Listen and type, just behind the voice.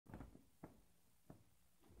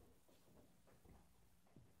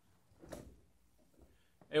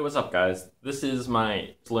Hey, what's up guys? This is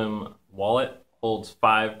my slim wallet. Holds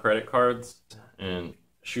 5 credit cards and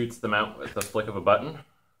shoots them out with the flick of a button.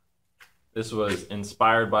 This was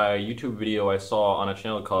inspired by a YouTube video I saw on a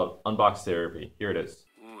channel called Unbox Therapy. Here it is.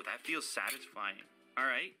 Ooh, that feels satisfying.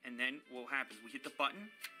 Alright, and then what happens? We hit the button.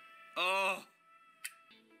 Oh!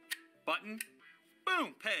 Button.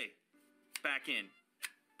 Boom! Pay. Back in.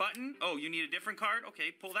 Button. Oh, you need a different card?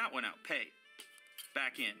 Okay, pull that one out. Pay.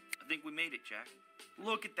 Back in. I think we made it, Jack.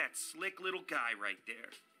 Look at that slick little guy right there.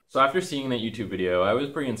 So after seeing that YouTube video, I was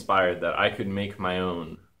pretty inspired that I could make my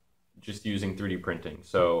own just using 3D printing.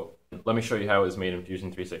 So let me show you how it was made in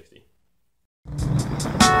Fusion 360.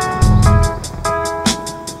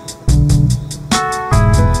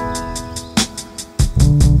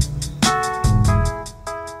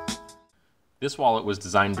 This wallet was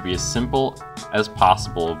designed to be as simple as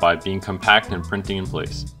possible by being compact and printing in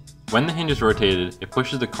place. When the hinge is rotated, it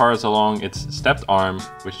pushes the cards along its stepped arm,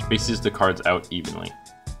 which spaces the cards out evenly.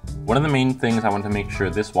 One of the main things I wanted to make sure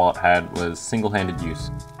this wallet had was single-handed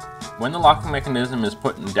use. When the locking mechanism is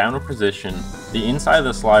put in downward position, the inside of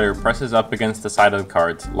the slider presses up against the side of the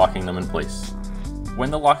cards, locking them in place. When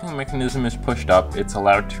the locking mechanism is pushed up, it's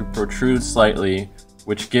allowed to protrude slightly,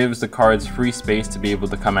 which gives the cards free space to be able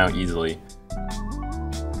to come out easily.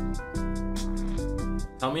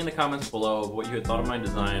 Tell me in the comments below what you had thought of my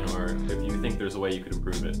design, or if you think there's a way you could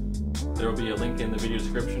improve it. There will be a link in the video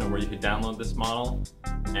description of where you could download this model,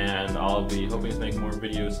 and I'll be hoping to make more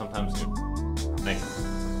videos sometime soon. Thanks.